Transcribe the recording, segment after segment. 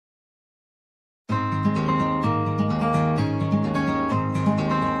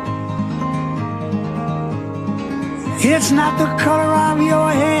It's not the color of your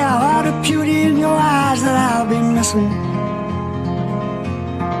hair or the beauty in your eyes that I'll be missing.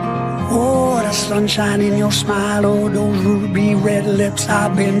 Oh, the sunshine in your smile, oh, those ruby red lips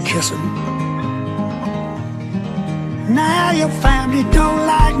I've been kissing. Now your family don't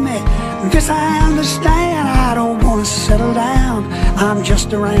like me, this I understand. I don't wanna settle down, I'm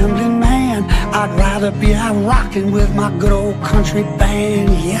just a rambling man. I'd rather be out rocking with my good old country band.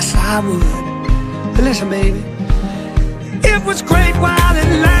 Yes, I would. But listen, baby, it was great while it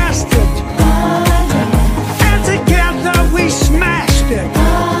lasted, and together we smashed it.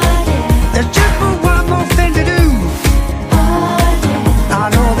 There's just one more thing to do. I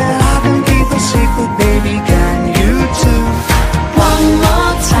know that I can keep a secret, baby, can you too? One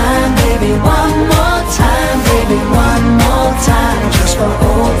more time, baby, one more time, baby, one more time, just for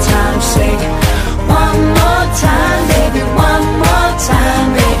old time's sake. One more time, baby, one more time,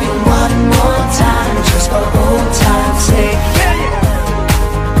 baby, one more time, just for old time's sake.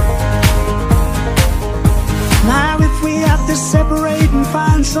 Now if we have to separate and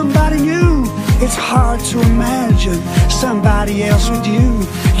find somebody new, it's hard to imagine somebody else with you.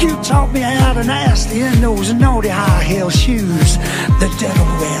 You taught me how to nasty in those naughty high heel shoes the devil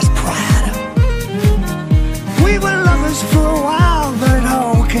wears Prada. We were lovers for a while, but it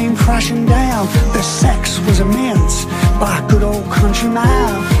all came crashing down. The sex was immense, by good old country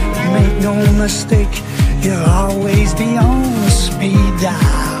mile. Make no mistake, you'll always be on speed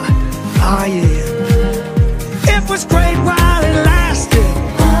dial. Oh yeah, it was great while it lasted,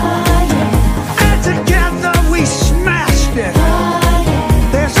 and together we smashed it.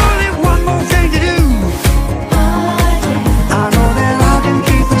 There's only one more thing to do. I know that I can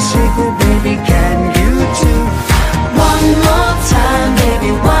keep a secret, baby, can you too? One more time,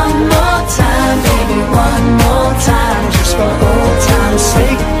 baby, one more time, baby, one more time, just for old time's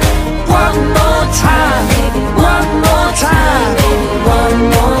sake. One more time, baby, one more time, baby, one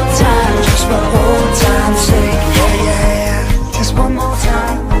more time, just for old time's sake. Yeah, yeah, just one more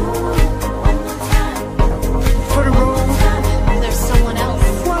time. For the road, There's someone else.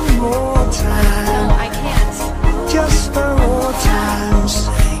 one more time. No, I can't. Just for old time's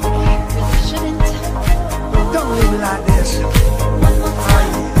sake. I really shouldn't. Don't leave me like this. One more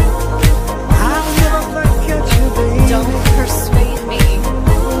time. I'll never forget you, baby. Don't persuade me.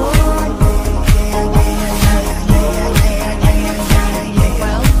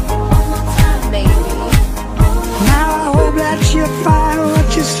 Well, one more time, baby. Now I hope that you find what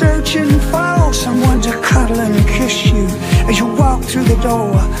you're searching for, someone to cuddle and kiss you as you walk through the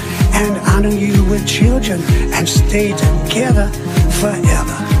door, and honor you with children and stay together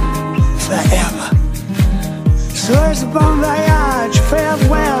forever, forever. So it's a bon voyage,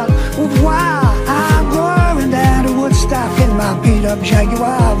 farewell, au revoir. I'm going down to Woodstock in my beat-up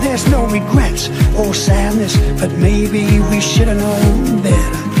Jaguar. There's no regrets or sadness, but maybe we should've known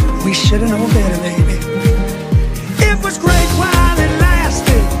better. We should've known better, baby. It was great while it lasted.